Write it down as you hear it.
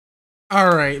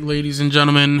All right, ladies and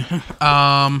gentlemen.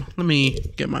 Let me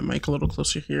get my mic a little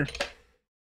closer here.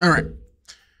 All right.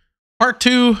 Part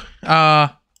 2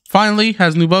 finally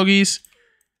has new bogeys.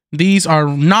 These are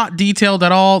not detailed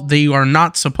at all. They are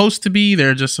not supposed to be.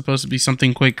 They're just supposed to be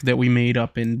something quick that we made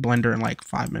up in Blender in like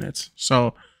 5 minutes.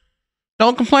 So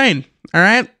don't complain. All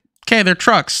right. Okay, they're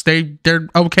trucks. They're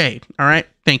okay. All right.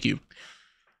 Thank you.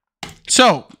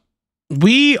 So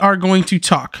we are going to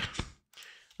talk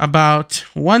about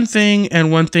one thing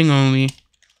and one thing only,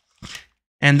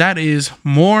 and that is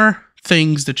more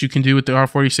things that you can do with the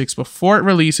R46 before it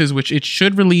releases, which it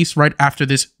should release right after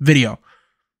this video.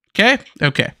 Okay.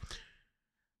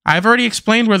 I've already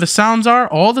explained where the sounds are.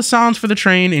 All the sounds for the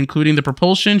train, including the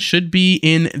propulsion, should be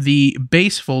in the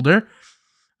base folder.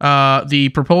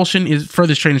 The propulsion is for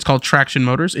this train is called traction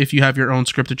motors. If you have your own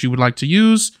script that you would like to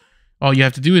use, all you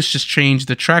have to do is just change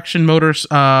the traction motors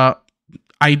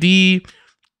ID,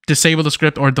 disable the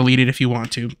script, or delete it if you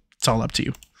want to. It's all up to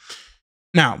you.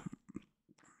 Now,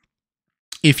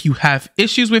 if you have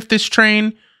issues with this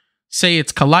train, say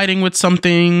it's colliding with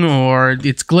something or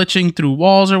it's glitching through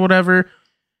walls or whatever,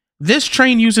 this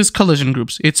train uses collision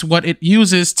groups. It's what it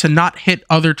uses to not hit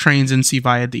other trains in C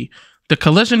via D. The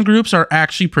collision groups are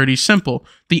actually pretty simple.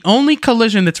 The only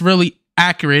collision that's really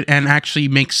accurate and actually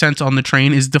makes sense on the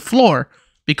train is the floor,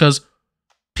 because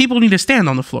people need to stand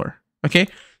on the floor. Okay,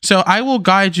 so I will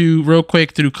guide you real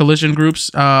quick through collision groups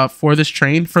for this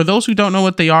train. For those who don't know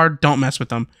what they are, don't mess with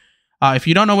them. If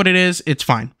you don't know what it is, it's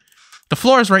fine. The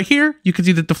floor is right here. You can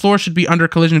see that the floor should be under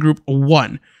collision group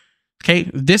 1. Okay,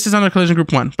 this is under collision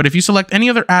group 1. But if you select any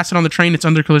other asset on the train, it's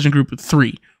under collision group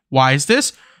 3. Why is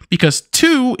this? Because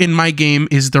 2 in my game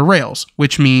is the rails,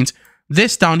 which means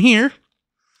this down here.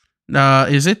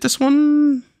 Is it this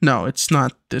one? No, it's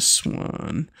not this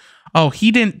one. Oh,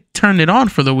 he didn't turn it on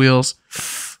for the wheels.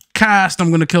 Cast, I'm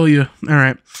going to kill you. All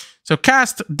right. So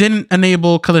Cast didn't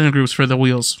enable collision groups for the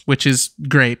wheels, which is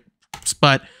great.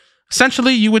 But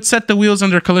essentially, you would set the wheels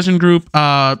under collision group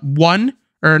 1,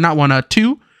 or not 1,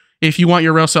 2, if you want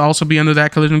your rails to also be under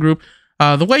that collision group.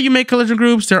 The way you make collision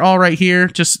groups, they're all right here.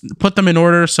 Just put them in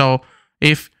order. So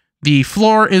if the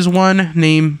floor is 1,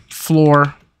 name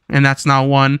floor, and that's now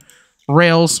 1.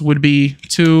 Rails would be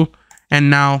 2, and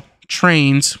now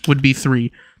trains would be 3.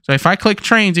 So if I click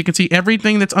trains, you can see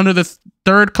everything that's under the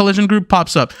third collision group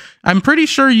pops up. I'm pretty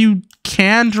sure you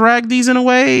can drag these in a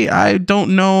way. I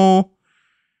don't know.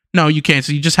 No, you can't.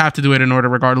 So you just have to do it in order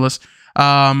regardless,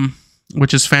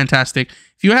 which is fantastic.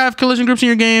 If you have collision groups in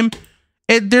your game,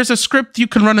 there's a script you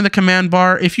can run in the command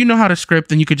bar. If you know how to script,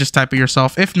 then you could just type it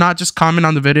yourself. If not, just comment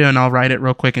on the video and I'll write it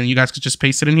real quick, and you guys could just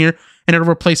paste it in here and it'll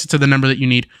replace it to the number that you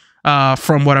need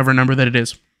from whatever number that it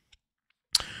is.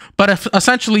 But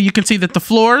essentially, you can see that the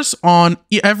floors on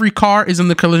every car is in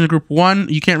the collision group 1.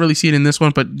 You can't really see it in this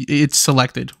one, but it's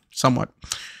selected somewhat.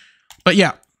 But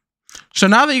yeah, so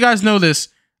now that you guys know this,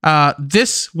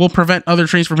 this will prevent other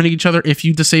trains from hitting each other if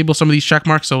you disable some of these check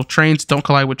marks. So trains don't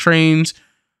collide with trains.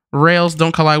 Rails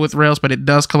don't collide with rails, but it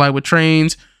does collide with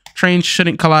trains. Trains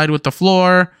shouldn't collide with the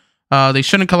floor. They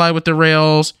shouldn't collide with the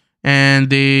rails. And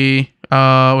the,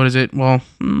 what is it? Well,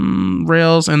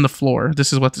 rails and the floor.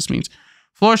 This is what this means.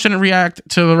 Floor shouldn't react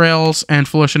to the rails, and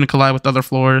floor shouldn't collide with other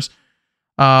floors.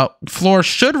 Floor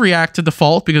should react to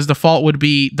default, because default would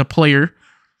be the player.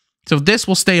 So this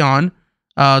will stay on.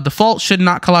 Default should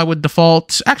not collide with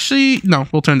default. Actually, no,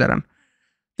 we'll turn that on.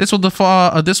 This will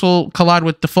default. This will collide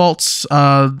with defaults.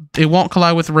 It won't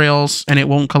collide with rails, and it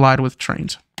won't collide with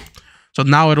trains. So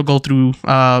now it'll go through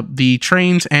the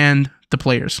trains and the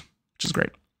players, which is great.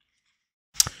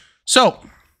 So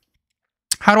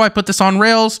how do I put this on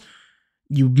rails?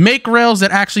 You make rails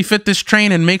that actually fit this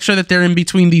train and make sure that they're in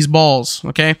between these balls,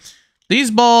 okay? These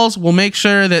balls will make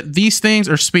sure that these things,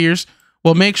 or spears,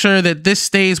 will make sure that this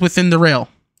stays within the rail,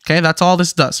 okay? That's all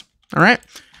this does, all right?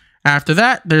 After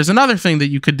that, there's another thing that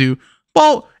you could do.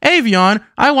 Well, Avion,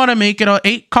 I want to make it an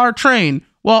 8-car train.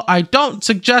 Well, I don't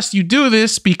suggest you do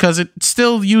this because it's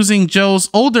still using Joe's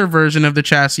older version of the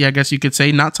chassis, I guess you could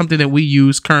say, not something that we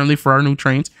use currently for our new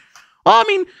trains. Well, I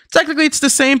mean, technically it's the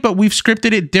same, but we've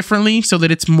scripted it differently so that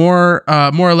it's more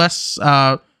or less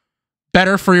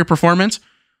better for your performance.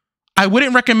 I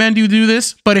wouldn't recommend you do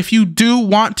this, but if you do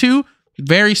want to,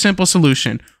 very simple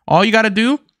solution. All you got to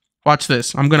do, watch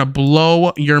this. I'm going to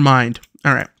blow your mind.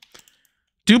 All right.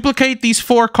 Duplicate these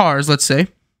 4 cars, let's say.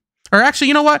 Or actually,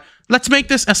 you know what? Let's make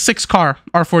this a 6-car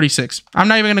R46. I'm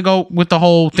not even going to go with the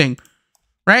whole thing,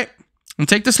 right? I'm going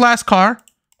to take this last car.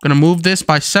 I'm going to move this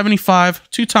by 75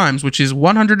 2 times, which is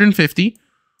 150.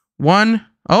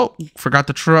 Oh, forgot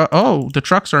the truck. Oh, the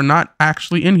trucks are not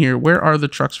actually in here. Where are the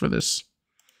trucks for this?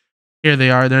 Here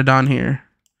they are. They're down here.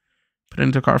 Put it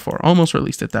into car 4. Almost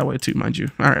released it that way too, mind you.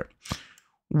 All right.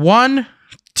 1,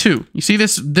 2. You see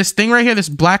this thing right here, this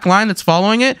black line that's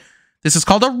following it? This is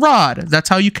called a rod. That's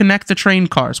how you connect the train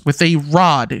cars, with a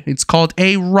rod. It's called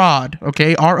a rod,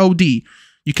 okay? R-O-D.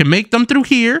 You can make them through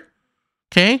here,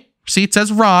 okay? See, it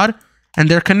says rod, and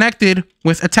they're connected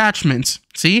with attachments.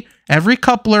 See? Every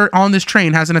coupler on this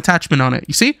train has an attachment on it.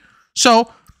 You see?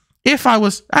 So, if I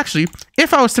was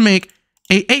to make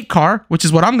a 8 car, which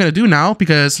is what I'm going to do now,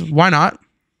 because why not?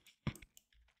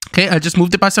 Okay, I just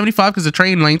moved it by 75 because the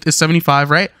train length is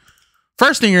 75, right?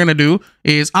 First thing you're going to do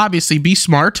is obviously be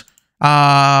smart.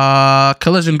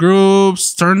 Collision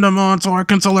groups, turn them on so I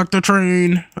can select the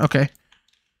train. Okay.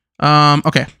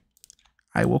 Okay.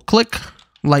 I will click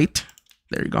light.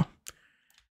 There you go.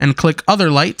 And click other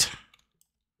light.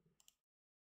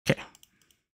 Okay.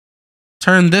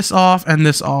 Turn this off and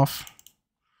this off.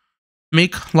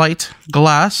 Make light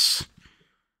glass.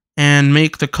 And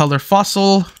make the color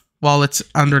fossil while it's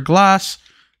under glass.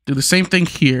 Do the same thing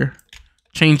here.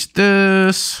 Change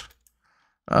this.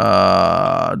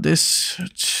 This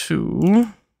to...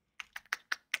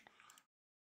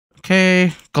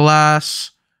 Okay.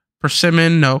 Glass.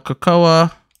 Persimmon. No.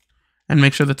 Cocoa. And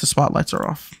make sure that the spotlights are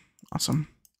off. Awesome.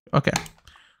 Okay.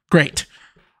 Great.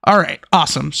 All right.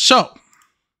 Awesome. So,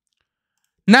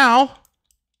 now,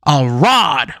 a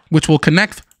rod, which will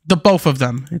connect the both of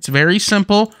them. It's very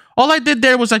simple. All I did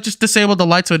there was I just disabled the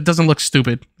light so it doesn't look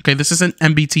stupid. Okay, this isn't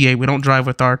MBTA. We don't drive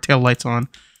with our tail lights on,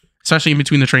 especially in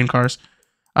between the train cars.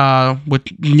 With,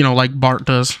 you know, like Bart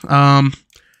does.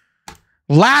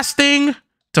 Last thing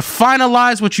to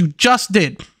finalize what you just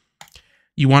did.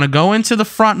 You want to go into the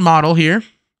front model here.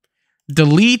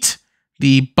 Delete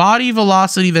the body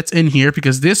velocity that's in here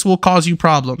because this will cause you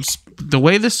problems. The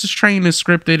way this train is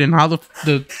scripted and how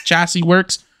the chassis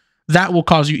works, that will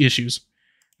cause you issues.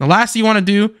 The last thing you want to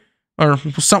do, or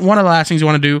one of the last things you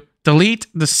want to do, delete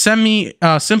the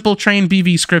simple train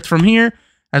BV script from here,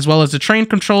 as well as the train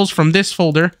controls from this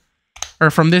folder,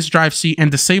 or from this drive seat,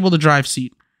 and disable the drive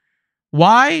seat.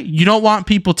 Why? You don't want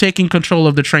people taking control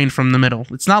of the train from the middle.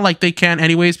 It's not like they can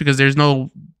anyways because there's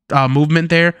no movement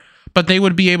there, but they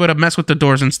would be able to mess with the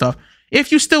doors and stuff.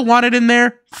 If you still want it in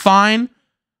there, fine,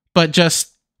 but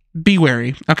just be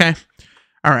wary, okay?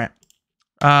 All right.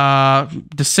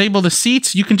 Disable the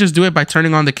seats. You can just do it by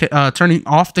turning on the turning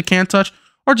off the can touch,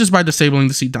 or just by disabling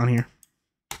the seat down here.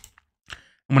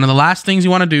 And one of the last things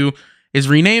you want to do is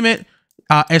rename it,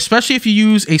 especially if you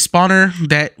use a spawner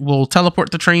that will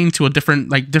teleport the train to a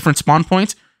different spawn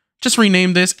points. Just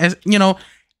rename this as, you know,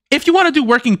 if you want to do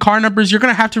working car numbers, you're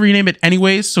gonna have to rename it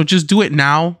anyways. So just do it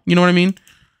now. You know what I mean?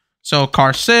 So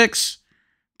car 6,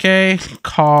 okay,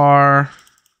 car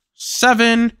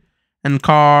 7. And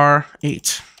car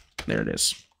 8. There it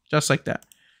is. Just like that.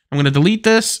 I'm going to delete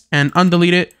this and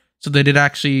undelete it so that it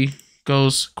actually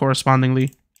goes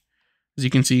correspondingly. As you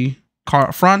can see,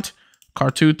 car front, car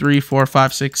 2, 3, 4,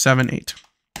 5, 6, 7, 8.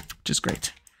 Which is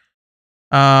great.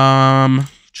 And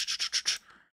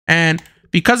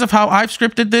because of how I've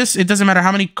scripted this, it doesn't matter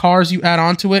how many cars you add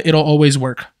onto it, it'll always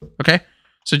work. Okay?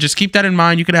 So just keep that in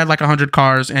mind. You could add like 100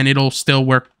 cars and it'll still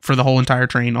work for the whole entire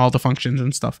train, all the functions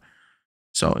and stuff.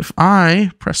 So if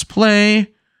I press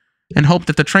play and hope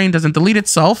that the train doesn't delete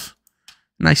itself,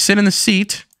 and I sit in the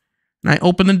seat, and I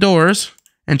open the doors,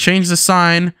 and change the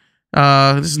sign,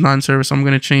 this is non-service, so I'm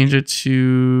going to change it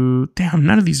to, damn,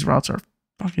 none of these routes are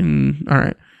fucking, all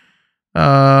right.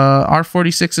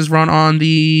 R46 is run on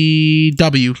the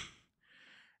W,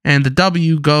 and the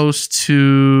W goes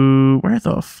to, where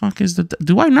the fuck is the,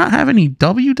 do I not have any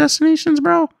W destinations,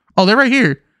 bro? Oh, they're right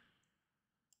here.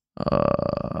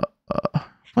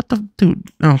 What the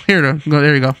dude? Oh, here to go.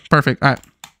 There you go. Perfect. All right.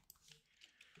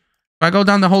 If I go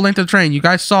down the whole length of the train, you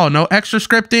guys saw no extra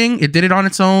scripting. It did it on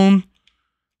its own.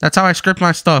 That's how I script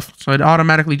my stuff. So it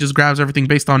automatically just grabs everything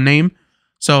based on name.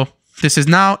 So this is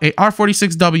now a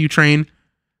R46W train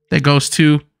that goes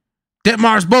to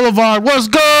Ditmars Boulevard. What's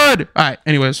good? All right.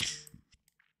 Anyways,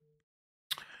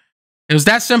 it was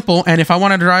that simple. And if I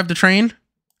want to drive the train,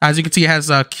 as you can see, it has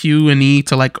Q and E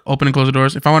to like open and close the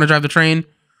doors. If I want to drive the train,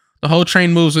 the whole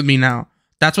train moves with me now.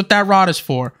 That's what that rod is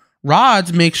for.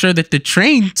 Rods make sure that the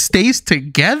train stays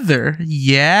together.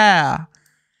 Yeah.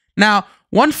 Now,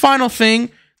 one final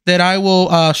thing that I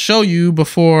will show you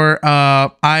before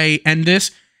I end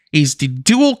this is the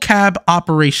dual cab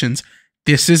operations.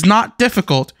 This is not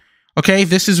difficult. Okay,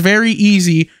 this is very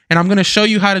easy, and I'm going to show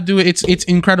you how to do it. It's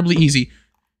incredibly easy.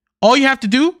 All you have to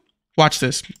do, watch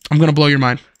this. I'm going to blow your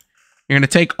mind. You're going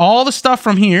to take all the stuff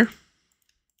from here,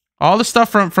 all the stuff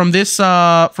from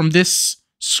this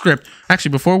script.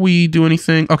 Actually, before we do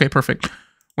anything, okay, perfect.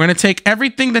 We're going to take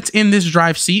everything that's in this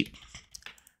drive seat,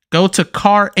 Go to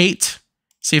car 8.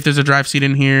 See if there's a drive seat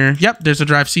in here. Yep, there's a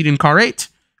drive seat in car 8,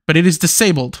 but it is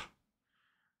disabled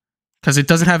because it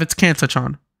doesn't have its can touch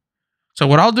on. So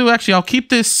what I'll do, actually, I'll keep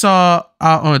this. Oh,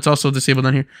 it's also disabled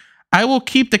on here. I will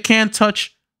keep the can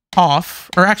touch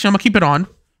off, or actually, I'm gonna keep it on,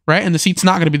 right? And the seat's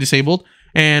not gonna be disabled.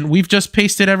 And we've just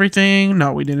pasted everything.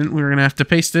 No, we didn't. We were gonna have to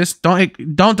paste this.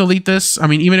 Don't delete this. I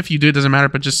mean, even if you do, it doesn't matter.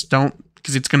 But just don't,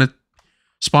 because it's gonna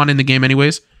spawn in the game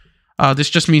anyways. This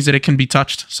just means that it can be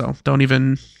touched. So don't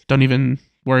even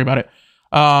worry about it.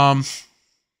 All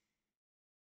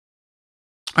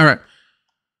right.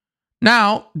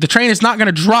 Now, the train is not going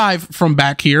to drive from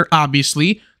back here,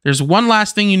 obviously. There's one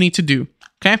last thing you need to do,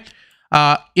 okay?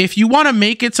 If you want to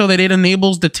make it so that it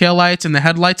enables the taillights and the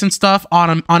headlights and stuff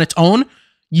on its own,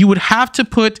 you would have to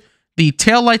put the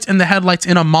taillights and the headlights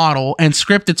in a model and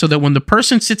script it so that when the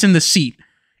person sits in the seat,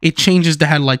 it changes the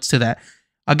headlights to that.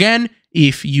 Again,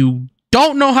 if you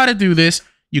don't know how to do this,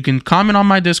 you can comment on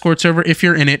my Discord server if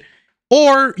you're in it,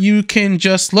 or you can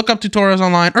just look up tutorials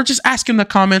online or just ask in the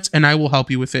comments and I will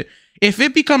help you with it. If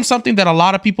it becomes something that a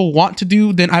lot of people want to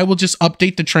do, then I will just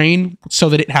update the train so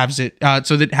that it has it.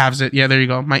 Yeah, there you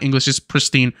go. My English is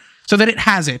pristine. So that it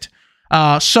has it.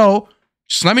 So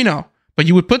just let me know. But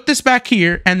you would put this back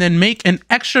here and then make an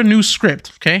extra new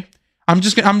script, okay? I'm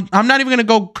not even gonna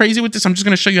go crazy with this. I'm just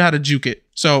gonna show you how to juke it.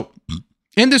 So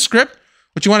in this script,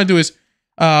 what you want to do is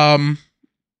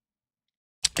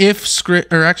if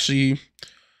script, or actually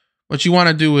what you want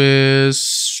to do is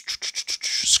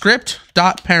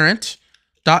script.parent.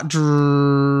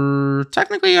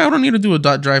 Technically, I don't need to do a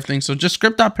 .drive thing. So just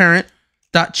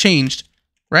script.parent.changed,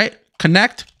 right?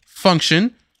 Connect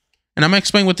function. And I'm going to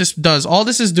explain what this does. All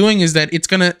this is doing is that it's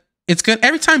gonna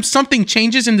every time something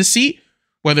changes in the seat,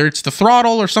 whether it's the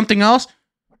throttle or something else,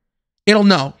 it'll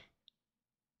know.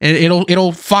 And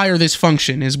it'll fire this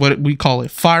function, is what we call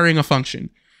it, firing a function.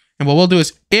 And what we'll do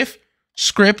is if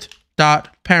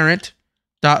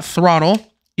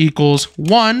script.parent.throttle equals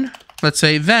 1, let's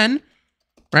say then,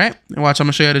 right? And watch, I'm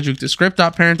gonna show you how to juke this.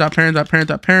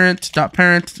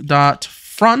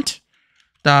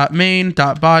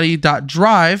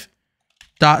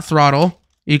 Script.parent.parent.parent.parent.main.body.drive.throttle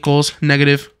equals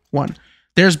 -1.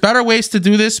 There's better ways to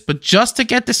do this, but just to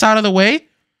get this out of the way,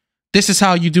 this is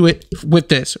how you do it with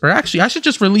this. Or actually, I should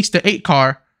just release the 8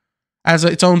 car as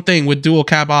its own thing with dual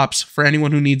cab ops for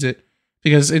anyone who needs it.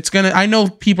 Because it's gonna, I know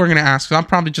people are gonna ask, so I'm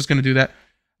probably just gonna do that.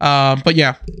 But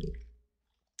yeah.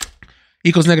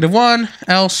 Equals -1,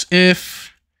 else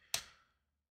if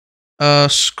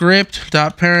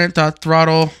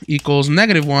script.parent.throttle equals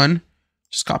 -1.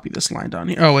 Just copy this line down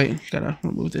here. Oh wait, gotta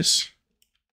remove this.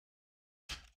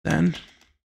 Then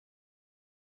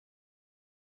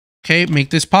okay, make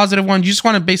this +1. You just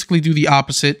want to basically do the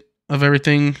opposite of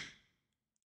everything.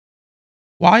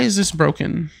 Why is this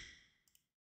broken?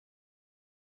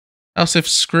 Else if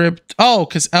script. Oh,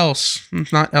 because else,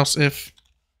 not else if.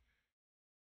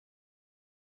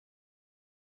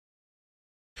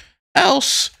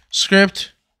 Else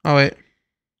script. Oh wait.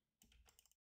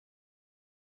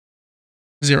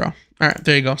 0. All right,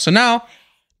 there you go. So now,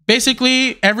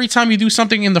 basically, every time you do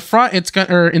something in the front, it's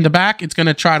gonna, or in the back, it's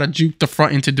gonna try to juke the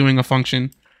front into doing a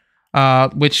function,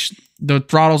 which the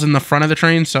throttle's in the front of the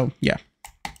train. So yeah,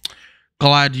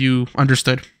 glad you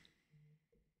understood.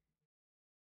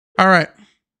 All right,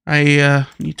 I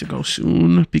need to go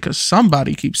soon because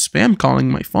somebody keeps spam calling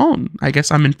my phone. I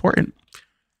guess I'm important.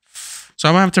 So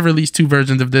I'm gonna have to release 2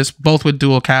 versions of this, both with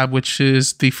dual cab, which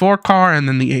is the 4 car and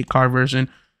then the 8 car version.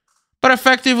 But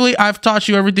effectively, I've taught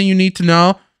you everything you need to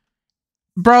know.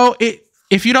 Bro,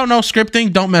 if you don't know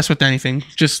scripting, don't mess with anything.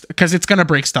 Just because it's going to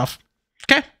break stuff.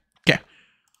 Okay? Okay.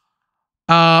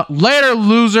 Later,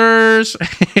 losers.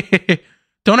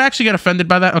 Don't actually get offended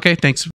by that. Okay, thanks.